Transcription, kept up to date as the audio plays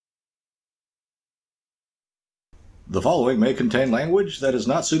The following may contain language that is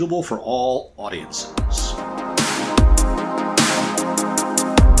not suitable for all audiences.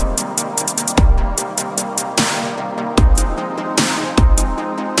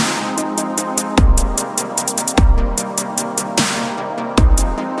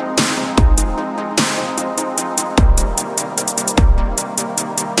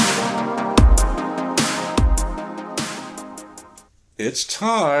 It's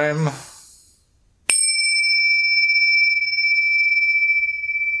time.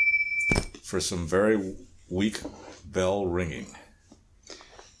 For some very weak bell ringing.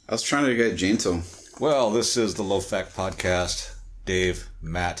 I was trying to get gentle. Well, this is the Low Fact Podcast. Dave,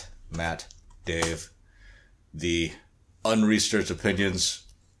 Matt, Dave. The unresearched opinions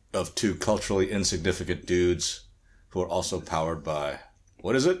of two culturally insignificant dudes who are also powered by,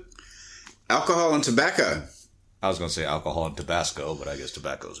 what is it? Alcohol and tobacco. I was going to say alcohol and Tabasco, but I guess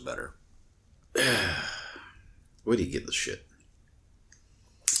tobacco's better. Where do you get this shit?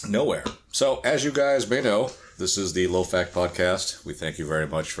 Nowhere. So, as you guys may know, this is the Low Fact Podcast. We thank you very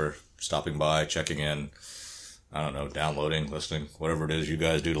much for stopping by, checking in, I don't know, downloading, listening, whatever it is you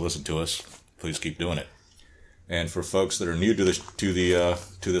guys do to listen to us. Please keep doing it. And for folks that are new to this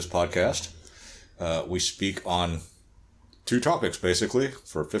podcast, we speak on two topics basically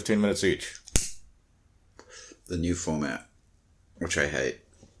for 15 minutes each. The new format, which I hate.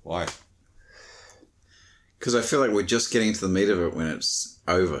 Why? Because I feel like we're just getting to the meat of it when it's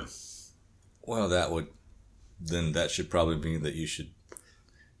over. Well, that should probably mean that you should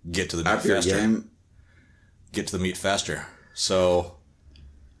get to the meat faster. Get to the meat faster. So,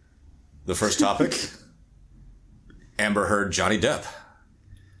 the first topic, Amber Heard, Johnny Depp.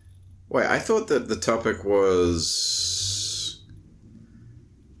 Wait, I thought that the topic was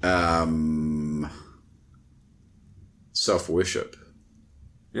self-worship.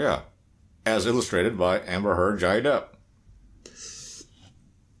 Yeah. As illustrated by Amber Heard, Johnny Depp.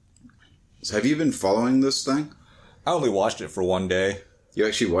 So have you been following this thing? I only watched it for one day. You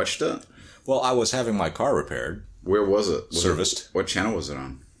actually watched it? Well, I was having my car repaired. Where was it? Serviced. What channel was it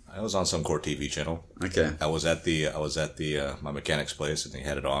on? I was on some Court TV channel. Okay. I was at my mechanic's place and he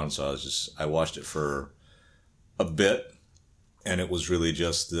had it on, so I watched it for a bit, and it was really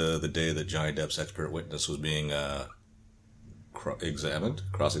just the day that Johnny Depp's expert witness was being examined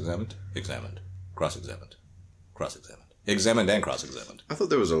and cross-examined. I thought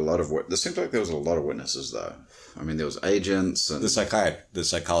there was a lot of there seemed like there was a lot of witnesses though. I mean, there was agents and the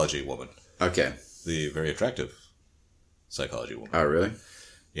psychology woman. Okay. The very attractive psychology woman. Oh, really?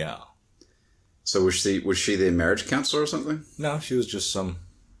 Yeah. So was she their marriage counselor or something? No, she was just some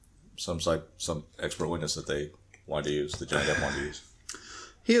expert witness that they wanted to use, that Johnny Depp wanted to use.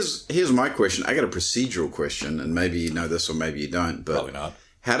 Here's my question. I got a procedural question, and maybe you know this or maybe you don't. But probably not.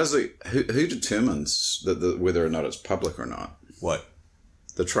 How does it? Who determines whether or not it's public or not? What?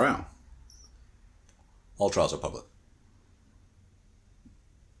 The trial. All trials are public.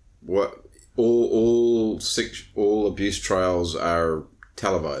 What? All abuse trials are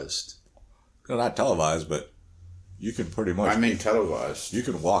televised. They're not televised, but you can pretty much. I mean televised. You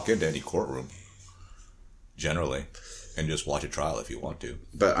can walk into any courtroom, generally, and just watch a trial if you want to.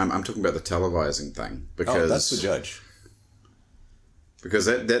 But I'm talking about the televising thing because that's the judge. Because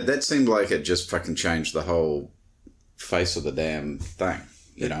that seemed like it just fucking changed the whole face of the damn thing,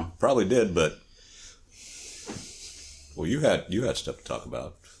 you know? Probably did, but well, you had stuff to talk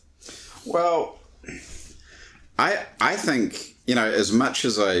about. Well, I think, you know, as much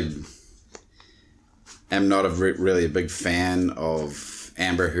as I am not really a big fan of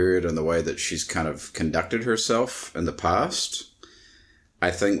Amber Heard and the way that she's kind of conducted herself in the past, I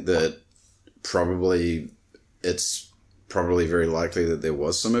think that it's probably very likely that there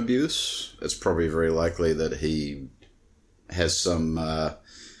was some abuse. It's probably very likely that he has some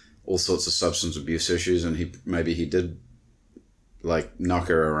all sorts of substance abuse issues, and he did like knock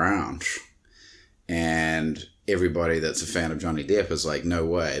her around. And everybody that's a fan of Johnny Depp is like, no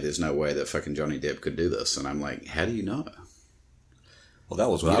way, there's no way that fucking Johnny Depp could do this. And I'm like, how do you know? Well, that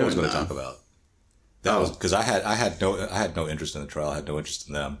was what I was going to talk about. That was because I had no interest in the trial. I had no interest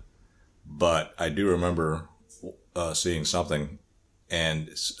in them, but I do remember seeing something, and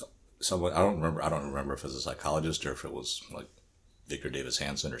someone I don't remember if it was a psychologist or if it was like Victor Davis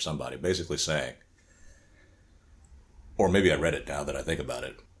Hanson or somebody basically saying, or maybe I read it now that I think about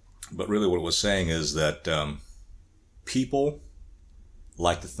it, but really what it was saying is that people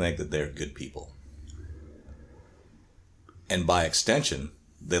like to think that they're good people, and by extension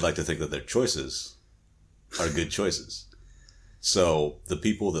they like to think that their choices are good choices. So the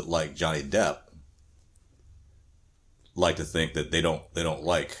people that like Johnny Depp like to think that they don't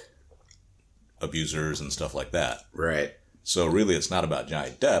like abusers and stuff like that. Right. So really, it's not about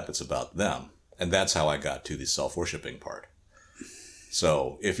Johnny Depp, it's about them. And that's how I got to the self-worshipping part.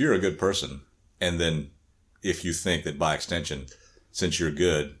 So if you're a good person, and then if you think that by extension, since you're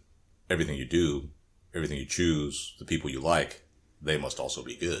good, everything you do, everything you choose, the people you like, they must also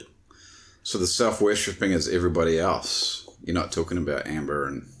be good. So the self-worshipping is everybody else. You're not talking about Amber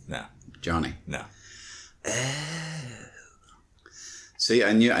and Johnny. No. See,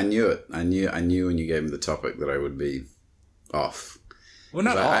 I knew it. I knew when you gave me the topic that I would be off. Well,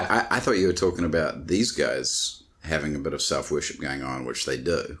 not off. I thought you were talking about these guys having a bit of self-worship going on, which they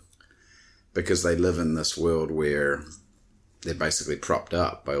do. Because they live in this world where they're basically propped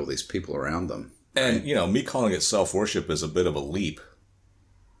up by all these people around them. And, me calling it self-worship is a bit of a leap.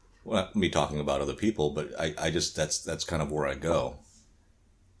 Well, not me talking about other people, but I just, that's kind of where I go.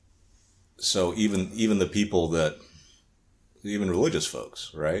 So even the people that, even religious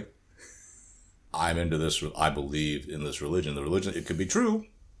folks, right? I'm into this, I believe in this religion. The religion, it could be true,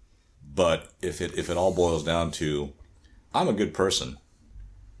 but if it all boils down to, I'm a good person.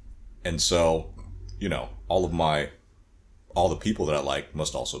 And so, all the people that I like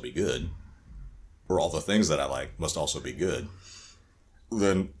must also be good, or all the things that I like must also be good.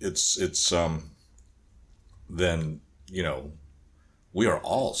 Then we are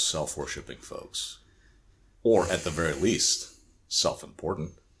all self-worshipping folks, or at the very least,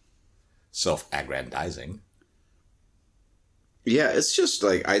 self-important, self-aggrandizing. Yeah, it's just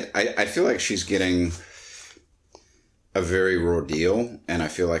like, I feel like she's getting a very raw deal, and I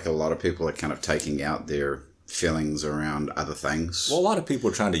feel like a lot of people are kind of taking out their feelings around other things. Well, a lot of people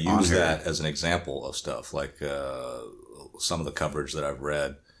are trying to use that as an example of stuff. Like some of the coverage that I've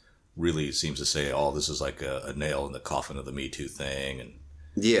read really seems to say, "Oh, this is like a nail in the coffin of the Me Too thing," and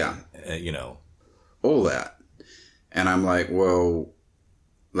all that. And I'm like, well,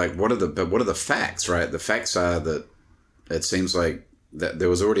 like what are the facts, right? The facts are that it seems like that there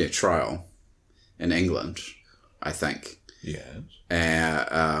was already a trial in England, I think. Yes. And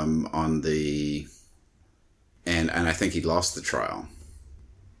and I think he lost the trial.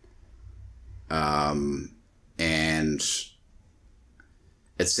 And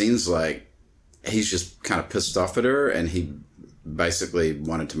it seems like he's just kind of pissed off at her, and he basically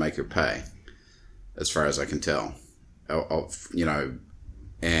wanted to make her pay, as far as I can tell.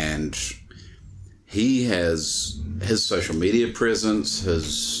 And he has his social media presence,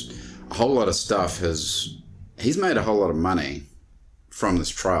 a whole lot of stuff. He's made a whole lot of money from this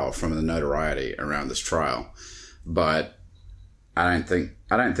trial, from the notoriety around this trial. But I don't think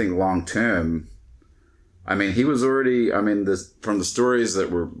long term. I mean, he was already. I mean, from the stories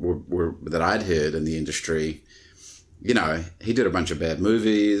that were that I'd heard in the industry, he did a bunch of bad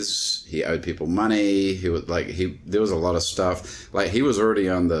movies. He owed people money. He was like there was a lot of stuff. Like he was already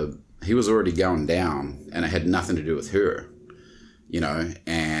going down, and it had nothing to do with her,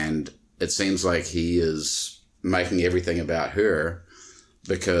 And it seems like he is making everything about her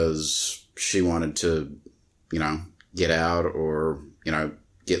because she wanted to, get out or,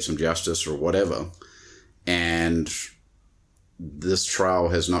 get some justice or whatever. And this trial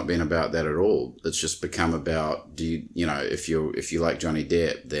has not been about that at all. It's just become about, if you like Johnny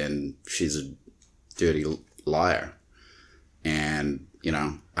Depp, then she's a dirty liar. And, I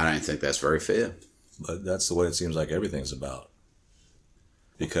don't think that's very fair. But that's the way it seems like everything's about.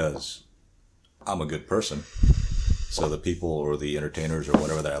 Because I'm a good person. So the people or the entertainers or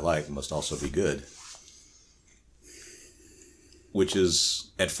whatever that I like must also be good. Which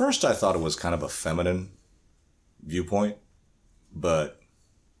is, at first I thought it was kind of a feminine viewpoint, but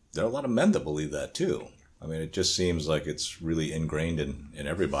there are a lot of men that believe that too. I mean, it just seems like it's really ingrained in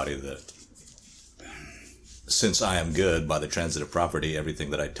everybody that since I am good by the transitive property,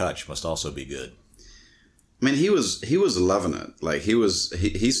 everything that I touch must also be good. I mean, he was loving it. Like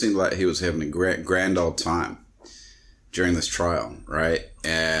he seemed like he was having a grand old time during this trial, right?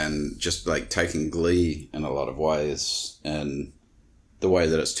 And just like taking glee in a lot of ways, and the way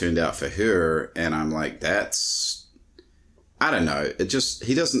that it's turned out for her. And I'm like, I don't know.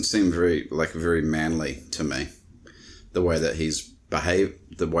 He doesn't seem very manly to me. The way that he's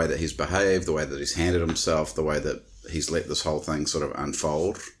behaved, the way that he's handled himself, the way that he's let this whole thing sort of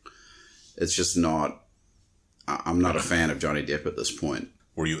unfold. It's just not. I'm not a fan of Johnny Depp at this point.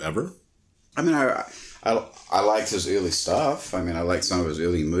 Were you ever? I mean, I liked his early stuff. I mean, I liked some of his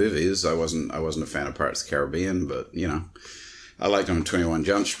early movies. I wasn't a fan of Pirates of the Caribbean, but I liked him in 21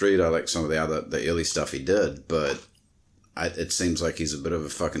 Jump Street. I liked some of the early stuff he did, but it seems like he's a bit of a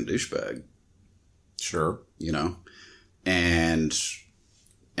fucking douchebag. Sure. And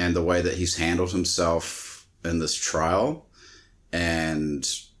the way that he's handled himself in this trial, and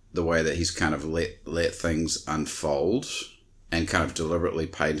the way that he's kind of let things unfold and kind of deliberately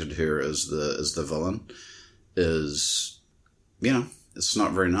painted her as the villain is, it's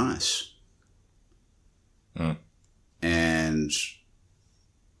not very nice. And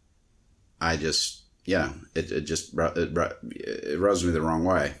I just, it rubs me the wrong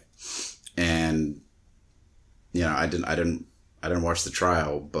way. And, I didn't watch the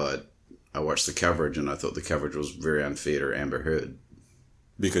trial, but I watched the coverage, and I thought the coverage was very unfair to Amber Heard.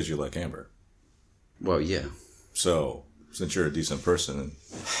 Because you like Amber. Well, yeah. So, since you're a decent person,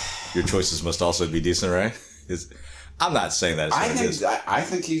 your choices must also be decent, right? I'm not saying that. I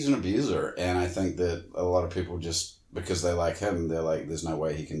think he's an abuser, and I think that a lot of people just because they like him, they're like, "There's no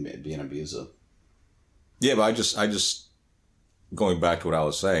way he can be an abuser." Yeah, but I just going back to what I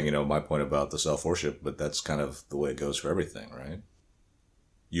was saying, my point about the self-worship, but that's kind of the way it goes for everything, right?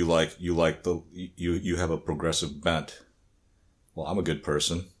 You have a progressive bent. Well, I'm a good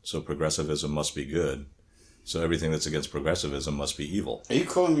person, so progressivism must be good. So everything that's against progressivism must be evil. Are you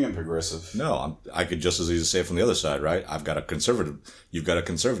calling me a progressive? No, I could just as easily say it from the other side, right? You've got a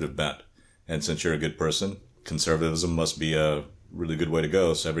conservative bent. And since you're a good person, conservatism must be a really good way to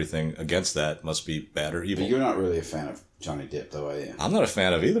go. So everything against that must be bad or evil. But you're not really a fan of Johnny Depp, though, are you? I'm not a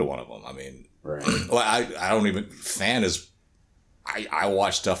fan of either one of them. I mean, right. Well, I don't even, fan is, I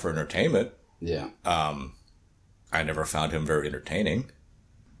watch stuff for entertainment. Yeah. I never found him very entertaining.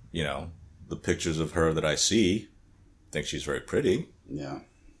 The pictures of her that I see, think she's very pretty. Yeah.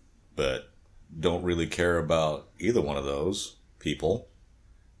 But don't really care about either one of those people.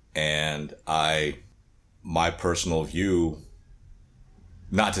 And my personal view,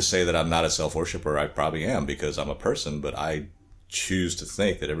 not to say that I'm not a self-worshiper, I probably am because I'm a person, but I choose to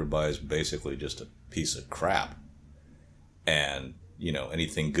think that everybody's basically just a piece of crap. And,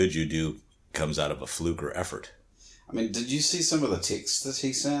 anything good you do comes out of a fluke or effort. I mean, did you see some of the texts that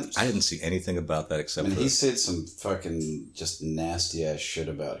he sent? I didn't see anything about that except he said some fucking just nasty ass shit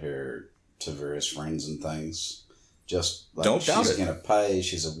about her to various friends and things. Just like, don't doubt she's it. She's gonna pay.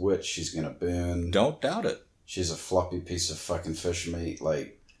 She's a witch. She's gonna burn. Don't doubt it. She's a floppy piece of fucking fish meat.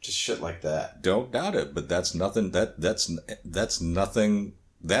 Like just shit like that. Don't doubt it. But that's nothing. That's nothing.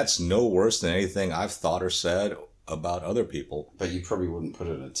 That's no worse than anything I've thought or said about other people. But you probably wouldn't put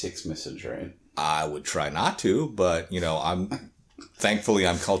it in a text message, right? I would try not to, but thankfully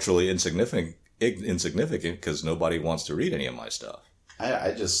I'm culturally insignificant because nobody wants to read any of my stuff.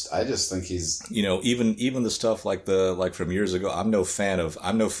 I just think he's even the stuff like from years ago. I'm no fan of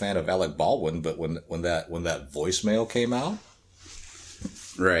Alec Baldwin, but when that voicemail came out,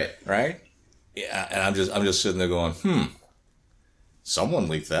 right, yeah, and I'm just sitting there going, someone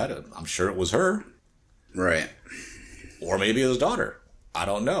leaked that. I'm sure it was her, right, or maybe his daughter. I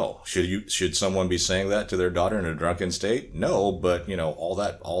don't know. Should someone be saying that to their daughter in a drunken state? No, but all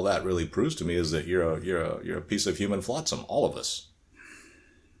that really proves to me is that you're a piece of human flotsam, all of us.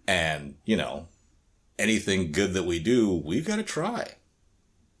 And anything good that we do, we've got to try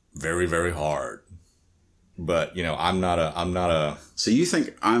very, very hard. But I'm not a. So you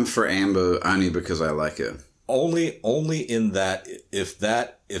think I'm for Amber only because I like her? Only in that if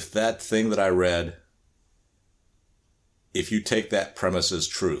that thing that I read. If you take that premise as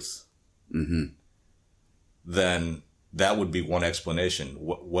truth, then that would be one explanation.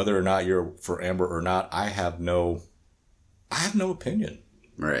 Whether or not you're for Amber or not, I have no opinion.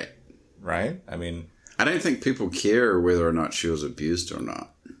 Right. Right? I mean, I don't think people care whether or not she was abused or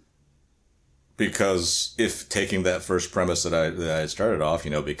not. Because if taking that first premise that I started off,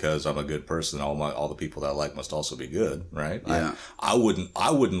 because I'm a good person, all the people that I like must also be good, right? Yeah. I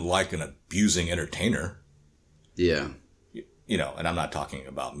wouldn't like an abusing entertainer. Yeah. And I'm not talking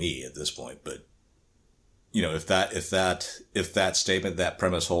about me at this point, but if that statement, that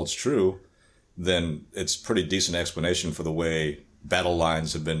premise holds true, then it's a pretty decent explanation for the way battle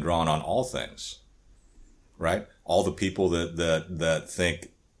lines have been drawn on all things, right? All the people that think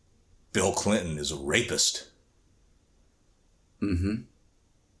Bill Clinton is a rapist, and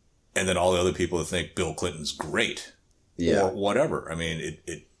then all the other people that think Bill Clinton's great, or whatever. I mean,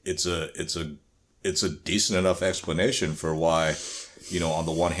 it's a decent enough explanation for why, on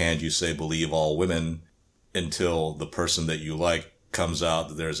the one hand, you say believe all women until the person that you like comes out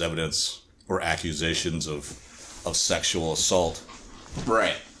that there's evidence or accusations of sexual assault.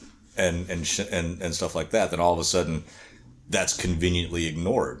 Right. And stuff like that. Then all of a sudden that's conveniently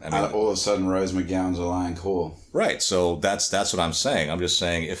ignored. I mean, all of a sudden Rose McGowan's a lying whore. Right. So that's what I'm saying. I'm just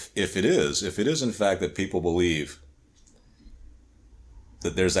saying if it is in fact that people believe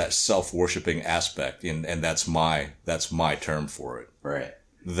that there's that self-worshipping aspect, and that's my term for it. Right.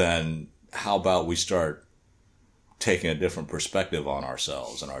 Then how about we start taking a different perspective on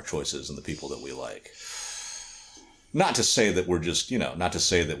ourselves and our choices and the people that we like. Not to say that we're just, not to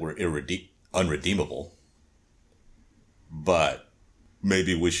say that we're unredeemable, but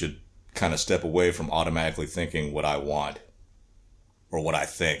maybe we should kind of step away from automatically thinking what I want or what I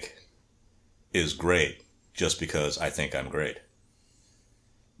think is great just because I think I'm great.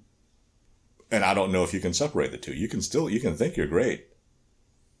 And I don't know if you can separate the two. You can think you're great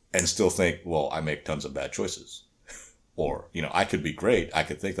and still think, well, I make tons of bad choices. Or, I could be great. I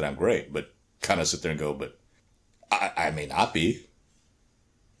could think that I'm great, but kind of sit there and go, but I may not be.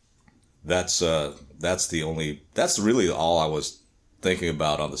 That's really all I was thinking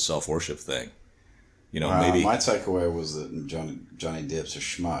about on the self-worship thing. Maybe my takeaway was that Johnny Depp's a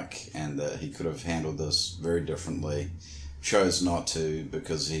schmuck and that he could have handled this very differently. Chose not to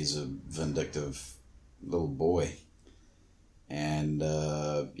because he's a vindictive little boy. And,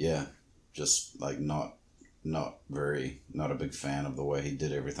 just like not a big fan of the way he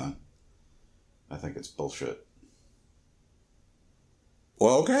did everything. I think it's bullshit.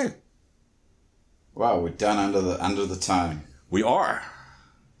 Well, okay. Wow, we're done under the time. We are.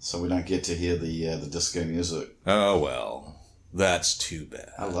 So we don't get to hear the disco music. Oh, well, that's too bad.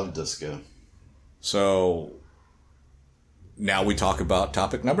 I love disco. So now we talk about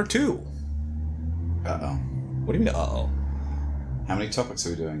topic number 2. Uh-oh. What do you mean, uh-oh? How many topics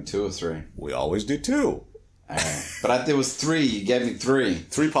are we doing? 2 or 3? We always do 2. But there was 3. You gave me 3.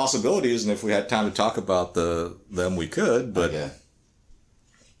 3 possibilities, and if we had time to talk about them, we could. But okay.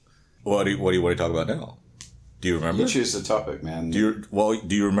 What do you want to talk about now? Do you remember? You choose the topic, man. Do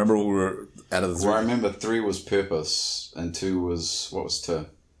you remember what we were out of the 3? Well, I remember 3 was purpose, and 2 was, what was 2?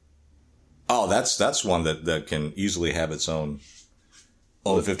 Oh, that's one that can easily have its own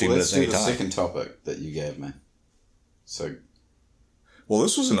 15 minutes anytime. anytime. The second topic that you gave me. So. Well,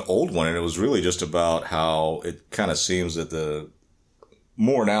 this was an old one, and it was really just about how it kind of seems that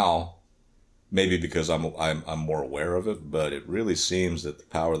more now, maybe because I'm more aware of it, but it really seems that the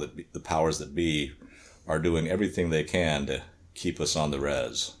powers that be are doing everything they can to keep us on the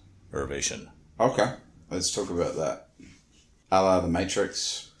reservation. Okay, let's talk about that. A la the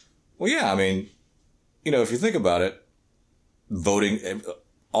Matrix. Well, yeah, I mean, if you think about it, voting,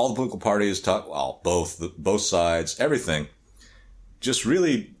 all the political parties both sides, everything, just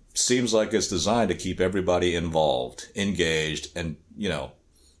really seems like it's designed to keep everybody involved, engaged, and,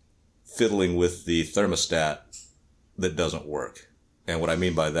 fiddling with the thermostat that doesn't work. And what I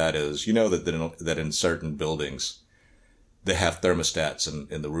mean by that is, that in certain buildings, they have thermostats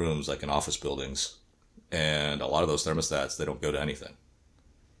in the rooms, like in office buildings. And a lot of those thermostats, they don't go to anything.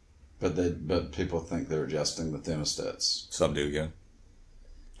 But people think they're adjusting the thermostats. Some do, yeah.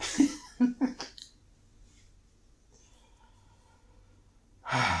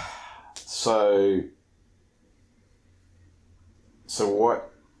 So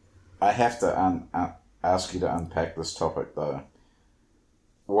what? I have to ask you to unpack this topic, though.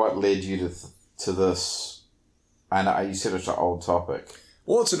 What led you to this? I know you said it's an old topic.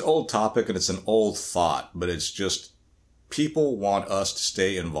 Well, it's an old topic and it's an old thought, but it's just people want us to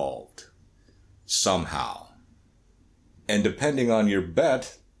stay involved somehow. And depending on your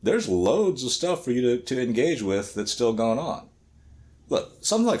bet, there's loads of stuff for you to engage with that's still going on. Look,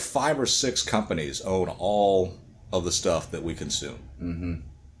 something like 5 or 6 companies own all of the stuff that we consume. Mm-hmm.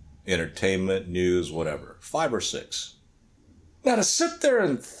 Entertainment, news, whatever. 5 or 6. Now, to sit there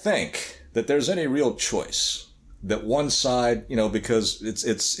and think that there's any real choice, that one side, because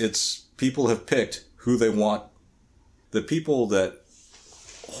it's people have picked who they want. The people that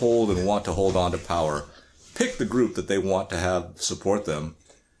hold and want to hold on to power pick the group that they want to have support them.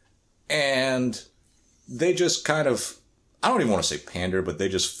 And they just kind of, I don't even want to say pander, but they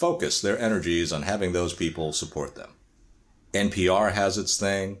just focus their energies on having those people support them. NPR has its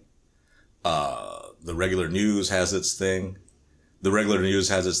thing. The regular news has its thing. The regular news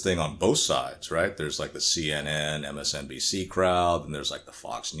has its thing on both sides, right? There's like the CNN, MSNBC crowd, and there's like the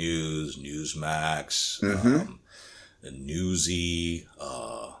Fox News, Newsmax, the Newsy.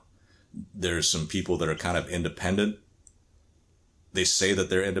 There's some people that are kind of independent. They say that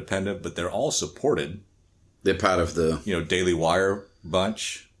they're independent, but they're all supported. They're part of the Daily Wire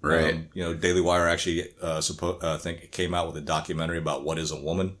bunch, right? Daily Wire actually I think it came out with a documentary about what is a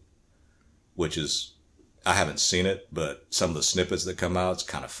woman, which is, I haven't seen it, but some of the snippets that come out, it's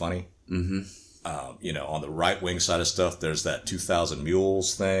kind of funny. Mm-hmm. On the right wing side of stuff, there's that 2,000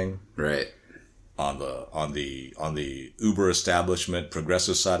 Mules thing, right? On the Uber establishment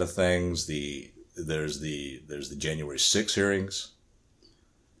progressive side of things, there's the January 6 hearings.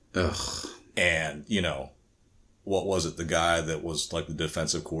 Ugh. And what was it? The guy that was like the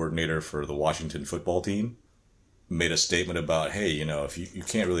defensive coordinator for the Washington football team made a statement about, hey, if you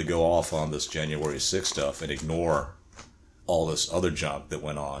can't really go off on this January 6th stuff and ignore all this other junk that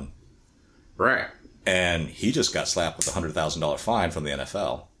went on. Right. And he just got slapped with a $100,000 fine from the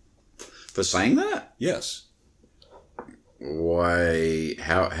NFL. For saying that? Yes. Why?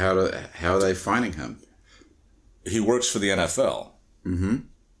 How are they fining him? He works for the NFL. Mm-hmm.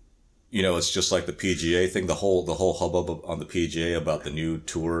 It's just like the PGA thing, the whole hubbub on the PGA about the new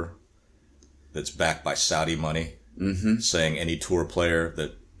tour that's backed by Saudi money, saying any tour player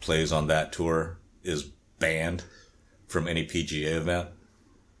that plays on that tour is banned from any PGA event.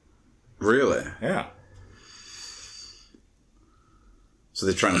 Really? Yeah. So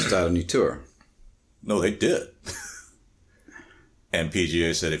they're trying to start a new tour? No, they did. And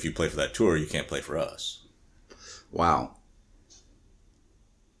PGA said, if you play for that tour, you can't play for us. Wow.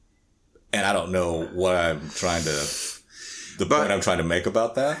 And I don't know what point I'm trying to make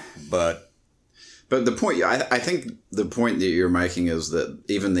about that, but the point, I think the point that you're making is that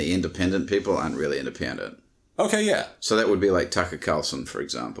even the independent people aren't really independent. Okay, yeah. So that would be like Tucker Carlson, for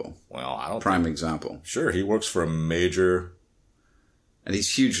example. Well, I don't Prime example. Sure, he works for a major... And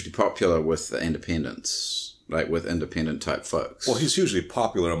he's hugely popular with the independents, like with independent type folks. Well, he's hugely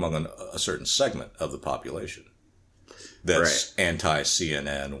popular among a certain segment of the population. That's right.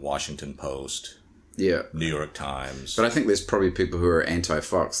 Anti-CNN, Washington Post, yeah, New York Times. But I think there's probably people who are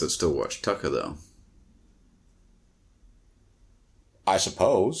anti-Fox that still watch Tucker, though. I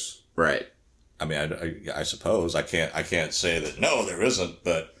suppose. Right. I mean, I suppose I can't say that no, there isn't.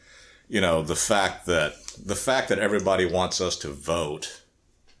 But the fact that everybody wants us to vote.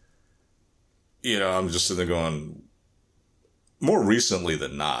 I'm just sitting there going. More recently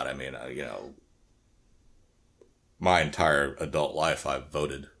than not, I mean, my entire adult life I've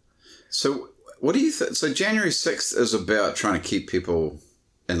voted. So what do you think? So January 6th is about trying to keep people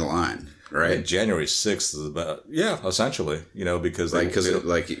in line, right? And January 6th is about, essentially, because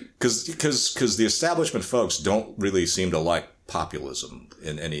because the establishment folks don't really seem to like populism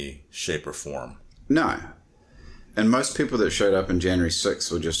in any shape or form. No. And most people that showed up in January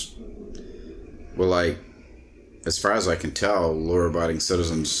 6th were like, as far as I can tell, law-abiding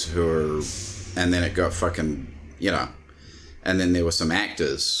citizens who are, and then it got fucking, and then there were some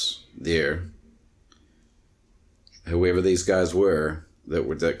actors there, whoever these guys were,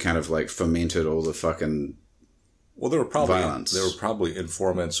 that kind of like fomented all the fucking there were probably violence. There were probably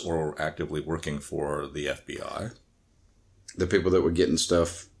informants or actively working for the FBI. The people that were getting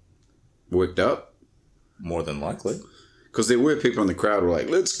stuff worked up? More than likely. Because there were people in the crowd who were like,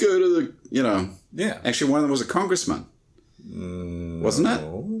 let's go to the, Yeah. Actually, one of them was a congressman. Wasn't it?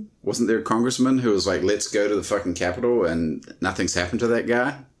 Wasn't there a congressman who was like, let's go to the fucking Capitol, and nothing's happened to that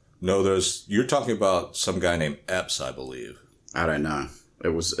guy? No, you're talking about some guy named Epps, I believe. I don't know. It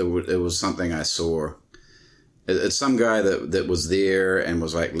was something I saw. It's some guy that was there and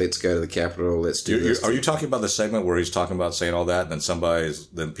was like, let's go to the Capitol, let's do this. Are you talking about the segment where he's talking about saying all that, and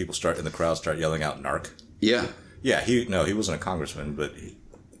then people in the crowd start yelling out "narc"? Yeah. Yeah, he wasn't a congressman, but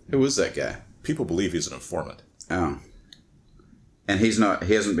who was that guy? People believe he's an informant. Oh. And he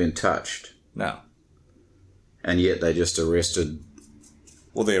hasn't been touched. No. And yet they just arrested.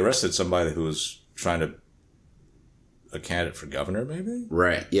 Well, they arrested somebody who was trying to a candidate for governor, maybe?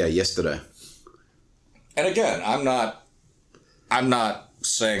 Right. Yeah, yesterday. And again, I'm not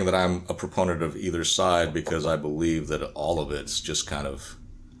saying that I'm a proponent of either side, because I believe that all of it's just kind of.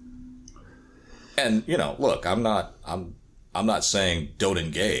 And look, I'm not saying don't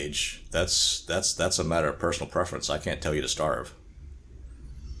engage. That's a matter of personal preference. I can't tell you to starve.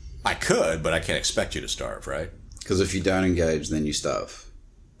 I could, but I can't expect you to starve, right? Because if you don't engage, then you starve.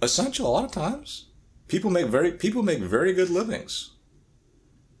 Essentially, a lot of times, people make very good livings.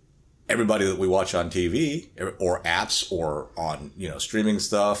 Everybody that we watch on TV or apps or on streaming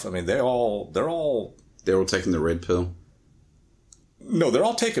stuff, I mean, they're all taking the red pill. No, they're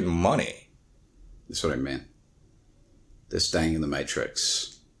all taking money. That's what I meant. They're staying in the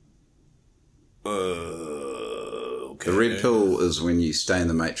matrix. Okay. The red pill is when you stay in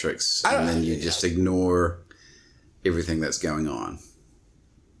the matrix and then you just ignore everything that's going on.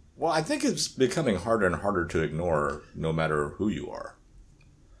 Well, I think it's becoming harder and harder to ignore, no matter who you are.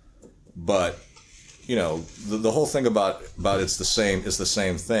 But the whole thing about it's the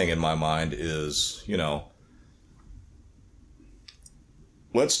same thing in my mind is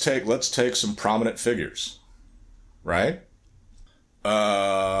let's take some prominent figures, right?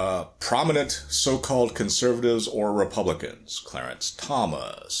 Prominent so-called conservatives or Republicans: Clarence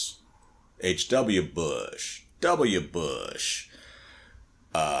Thomas, H.W. Bush, W. Bush,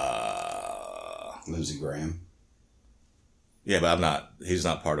 Lindsey Graham. Yeah, but he's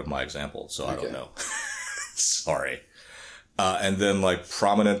not part of my example, so I don't know. Sorry. And then like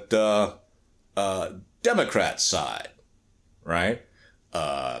prominent Democrat side, right?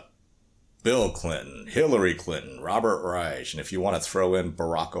 Bill Clinton, Hillary Clinton, Robert Reich, and if you want to throw in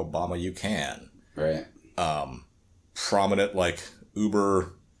Barack Obama, you can. Right. Prominent like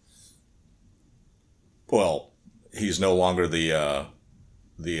Uber. Well, he's no longer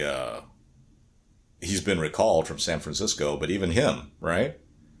he's been recalled from San Francisco, but even him, right?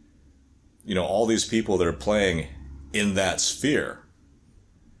 You know, all these people that are playing in that sphere.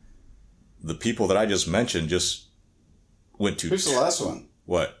 The people that I just mentioned just went to... Who's the last one?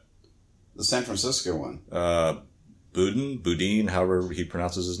 What? The San Francisco one. Boudin, however he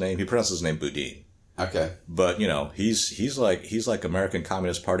pronounces his name. He pronounces his name Boudin. Okay. But, you know, he's like American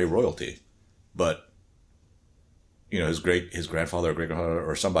Communist Party royalty. But, you know, his grandfather or great-grandfather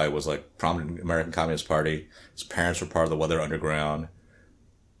or somebody was like prominent American Communist Party. His parents were part of the Weather Underground,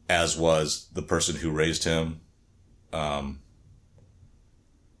 as was the person who raised him,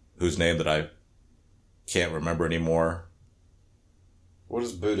 whose name that I can't remember anymore. What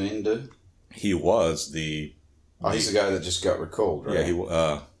does Boudin do? He was the... he's the guy that just got recalled, right?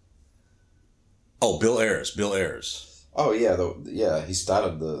 Yeah, Bill Ayers. Oh, yeah, he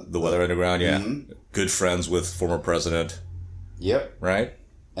started the Weather Underground, yeah. Mm-hmm. Good friends with former president. Yep. Right?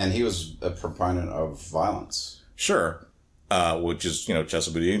 And he was a proponent of violence. Sure. Which is, you know,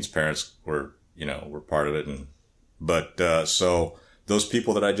 Chesa Boudin's parents were part of it. So those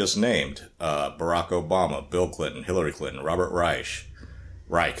people that I just named, Barack Obama, Bill Clinton, Hillary Clinton, Robert Reich.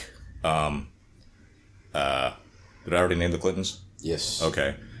 Did I already name the Clintons? Yes.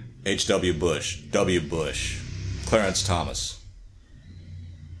 Okay. H.W. Bush, W. Bush, Clarence Thomas.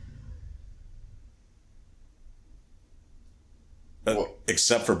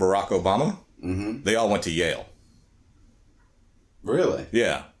 Except for Barack Obama, they all went to Yale. Really?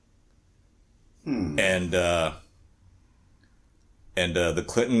 Yeah. And the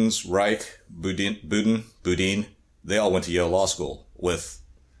Clintons, Reich, Boudin, they all went to Yale Law School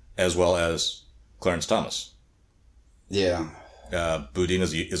as well as Clarence Thomas. Yeah. Boudin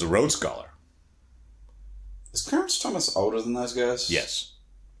is a Rhodes Scholar. Is Clarence Thomas older than those guys? Yes.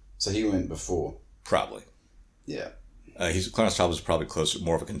 So he went before? Probably. Yeah. Clarence Thomas is probably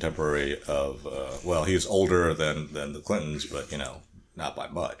more of a contemporary of, he was older than the Clintons, but, you know, not by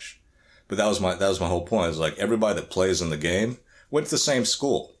much. But that was my whole point, is like everybody that plays in the game went to the same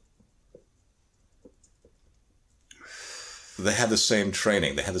school. They had the same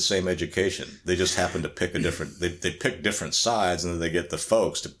training. They had the same education. They just happened to pick they pick different sides, and then they get the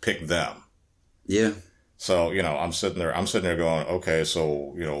folks to pick them. Yeah. So, you know, I'm sitting there going, okay,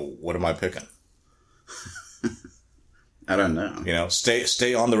 so, you know, what am I picking? I don't know. You know,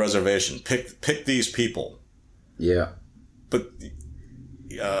 stay on the reservation. Pick these people. Yeah. But,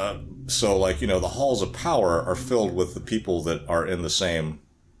 so like, you know, the halls of power are filled with the people that are that swim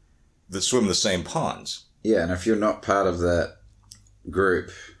in the same ponds. Yeah, and if you're not part of that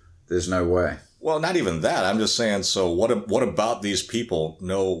group, there's no way. Well, not even that. I'm just saying, so what about these people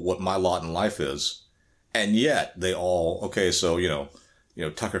know what my lot in life is? And yet they all, okay, so, you know,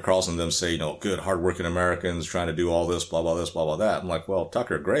 Tucker Carlson and them say, you know, good, hardworking Americans trying to do all this, blah, blah, this, blah, blah, that. I'm like, well,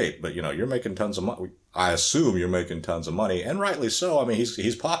 Tucker, great, but, you know, you're making tons of money. I assume you're making tons of money, and rightly so. I mean,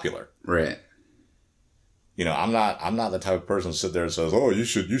 he's popular. Right. You know, I'm not the type of person to sit there and says, oh, you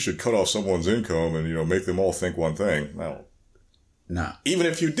should cut off someone's income and, you know, make them all think one thing. Well, no. Even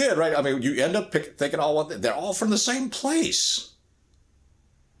if you did, right? I mean, you end up thinking all one thing. They're all from the same place.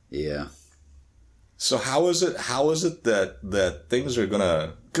 Yeah. So how is it that things are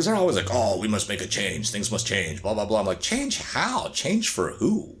gonna, because they're always like, oh, we must make a change. Things must change, blah, blah, blah. I'm like, change how? Change for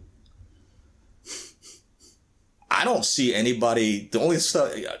who? I don't see anybody. The only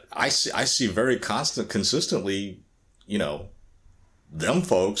stuff I see very consistently, you know, them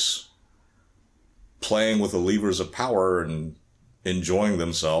folks playing with the levers of power and enjoying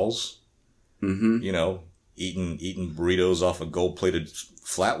themselves. Mm-hmm. You know, eating burritos off of gold-plated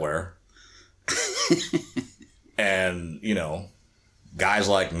flatware, and you know, guys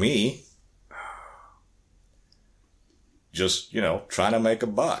like me, just, you know, trying to make a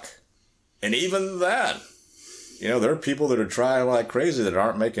buck, and even then. You know, there are people that are trying like crazy that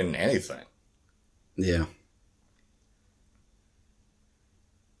aren't making anything. Yeah.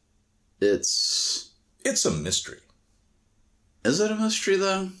 It's a mystery. Is it a mystery,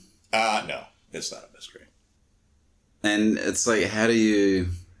 though? No, it's not a mystery. And it's like, how do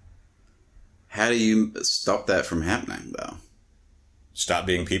you stop that from happening, though? Stop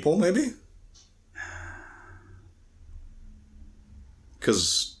being people, maybe?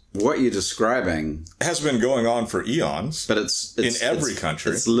 Because what you're describing has been going on for eons. But it's in every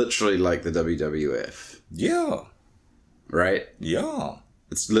country. It's literally like the WWF. Yeah. right? Yeah.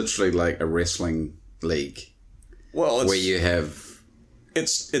 It's literally like a wrestling league Well, where you have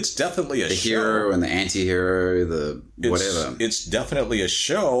it's definitely a the show. hero and the anti-hero, the whatever. It's definitely a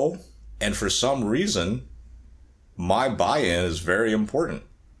show, and for some reason, my buy-in is very important.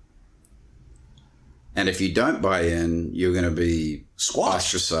 And if you don't buy in, you're going to be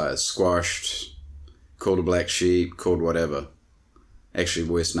Squashed. ostracized, squashed, called a black sheep, called whatever. Actually,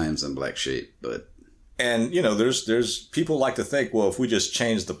 worse names than black sheep, but... And, you know, there's people like to think, well, if we just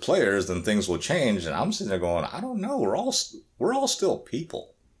change the players, then things will change. And I'm sitting there going, I don't know. We're all still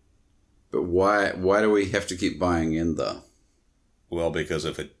people. But why do we have to keep buying in, though? Well, because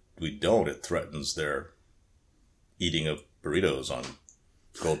if we don't, it threatens their eating of burritos on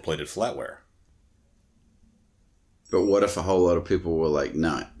gold-plated flatware. But what if a whole lot of people were like,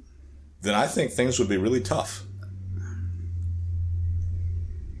 no? Then I think things would be really tough.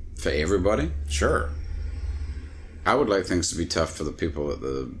 For everybody? Sure. I would like things to be tough for the people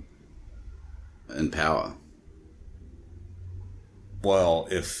in power. Well,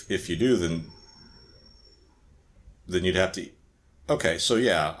 if you do, then you'd have to. Okay, so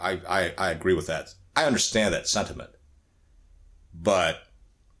yeah, I agree with that. I understand that sentiment, but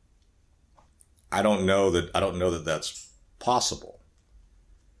I don't know that that's possible.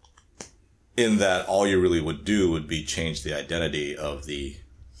 In that, all you really would do would be change the identity of the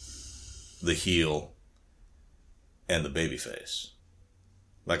heel and the babyface.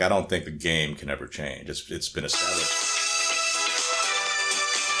 Like, I don't think the game can ever change. It's been established.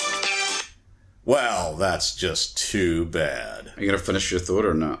 Well, that's just too bad. Are you going to finish your thought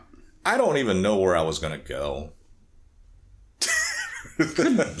or not? I don't even know where I was going to go.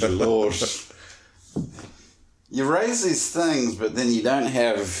 Good Lord. You raise these things, but then you don't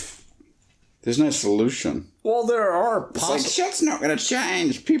have... There's no solution. Well, there are It's like, shit's not going to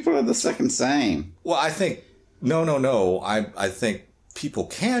change. People are the second same. Well, I think... No. I think people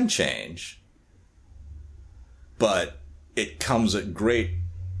can change, but it comes at great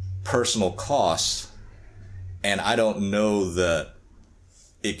personal cost, and I don't know that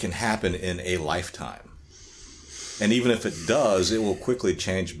it can happen in a lifetime. And even if it does, it will quickly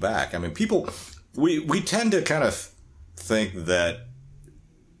change back. I mean, people... We tend to kind of think that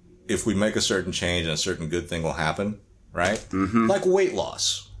if we make a certain change and a certain good thing will happen, right? Mm-hmm. Like weight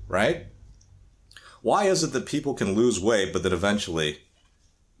loss, right? Why is it that people can lose weight, but then eventually,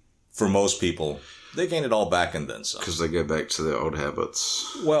 for most people, they gain it all back and then some? Because they go back to their old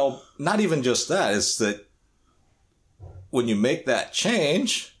habits. Well, not even just that. It's that when you make that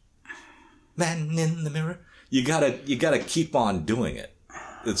change, man in the mirror, you gotta keep on doing it.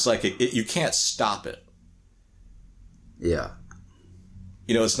 It's like you can't stop it. Yeah.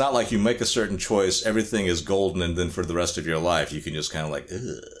 You know, it's not like you make a certain choice, everything is golden, and then for the rest of your life, you can just kind of like,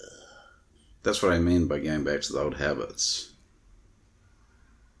 ugh. That's what I mean by going back to the old habits.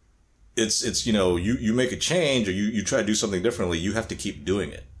 It's you know, you make a change or you try to do something differently, you have to keep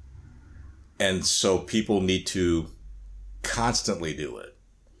doing it. And so people need to constantly do it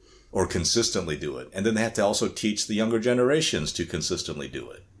or consistently do it. And then they have to also teach the younger generations to consistently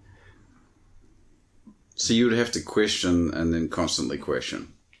do it. So you would have to question and then constantly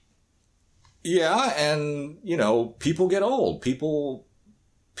question. Yeah, and, you know, people get old. People,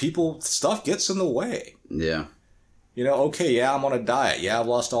 stuff gets in the way. Yeah. You know, okay, yeah, I'm on a diet. Yeah, I've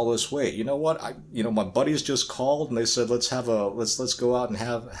lost all this weight. You know what? My buddies just called and they said, let's go out and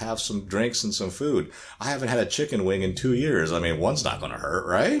have some drinks and some food. I haven't had a chicken wing in 2 years. I mean, one's not going to hurt,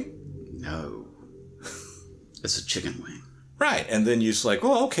 right? No. It's a chicken wing. Right. And then you're just like,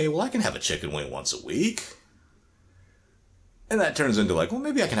 oh, okay, well, I can have a chicken wing once a week. And that turns into like, well,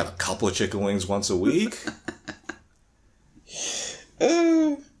 maybe I can have a couple of chicken wings once a week.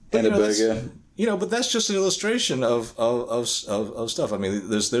 And a burger. You know, but that's just an illustration of stuff. I mean,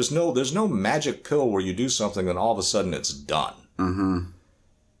 there's no magic pill where you do something and all of a sudden it's done. Mm-hmm.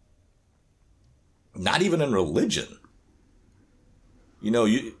 Not even in religion. You know,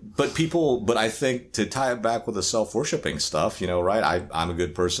 but I think to tie it back with the self-worshipping stuff, you know, right? I'm a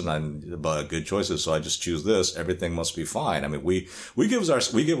good person. I'm good choices. So I just choose this. Everything must be fine. I mean, we give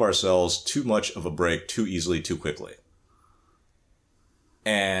ourselves too much of a break too easily, too quickly.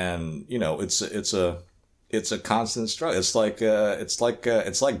 And, you know, it's a constant struggle. It's like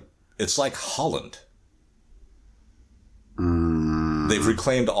Holland. They've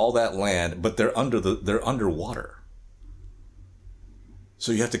reclaimed all that land, but they're underwater.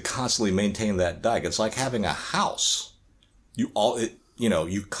 So you have to constantly maintain that dike. It's like having a house. You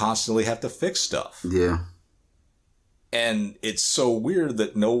constantly have to fix stuff. Yeah. And it's so weird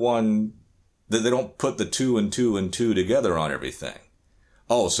that that they don't put the 2 and 2 and 2 together on everything.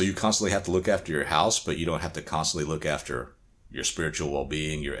 Oh, so you constantly have to look after your house, but you don't have to constantly look after your spiritual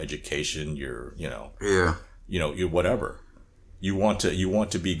well-being, your education, your, Yeah. Your whatever. You want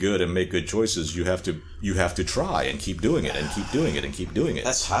to be good and make good choices. You have to try and keep doing it and keep doing it and keep doing it.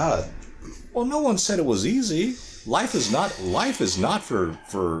 That's hard. Well, no one said it was easy. Life is not for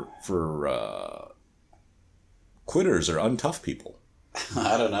quitters or untough people.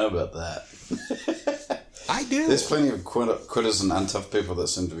 I don't know about that. I do. There's plenty of quitters and untough people that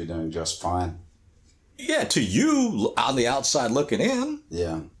seem to be doing just fine. Yeah, to you on the outside looking in.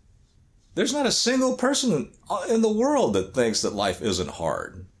 Yeah. There's not a single person in the world that thinks that life isn't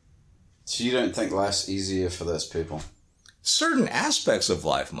hard. So you don't think life's easier for those people? Certain aspects of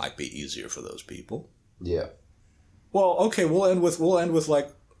life might be easier for those people. Yeah. Well, okay, we'll end with like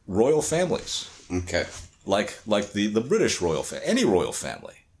royal families. Okay. Like the British royal family, any royal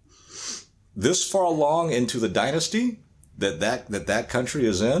family. This far along into the dynasty that country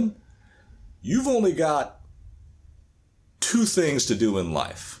is in, you've only got two things to do in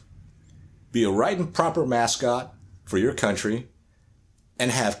life. Be a right and proper mascot for your country and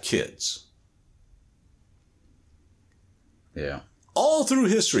have kids. Yeah. All through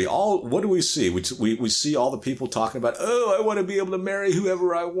history, what do we see? We see all the people talking about, oh, I want to be able to marry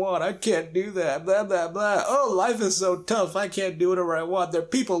whoever I want. I can't do that, blah, blah, blah. Oh, life is so tough. I can't do whatever I want. There are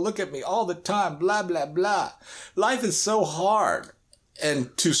people look at me all the time, blah, blah, blah. Life is so hard.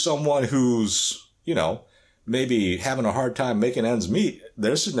 And to someone who's, maybe having a hard time making ends meet,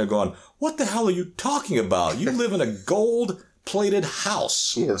 they're sitting there going, what the hell are you talking about? You live in a gold-plated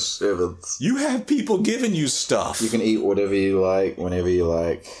house. Yes, servants. You have people giving you stuff. You can eat whatever you like, whenever you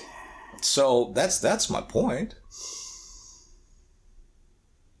like. So that's my point.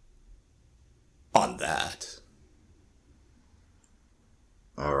 On that.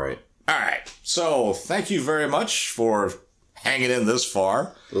 All right. All right. So thank you very much for hanging in this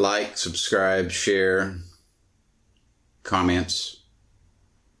far. Like, subscribe, share, comments,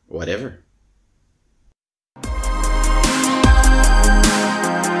 whatever.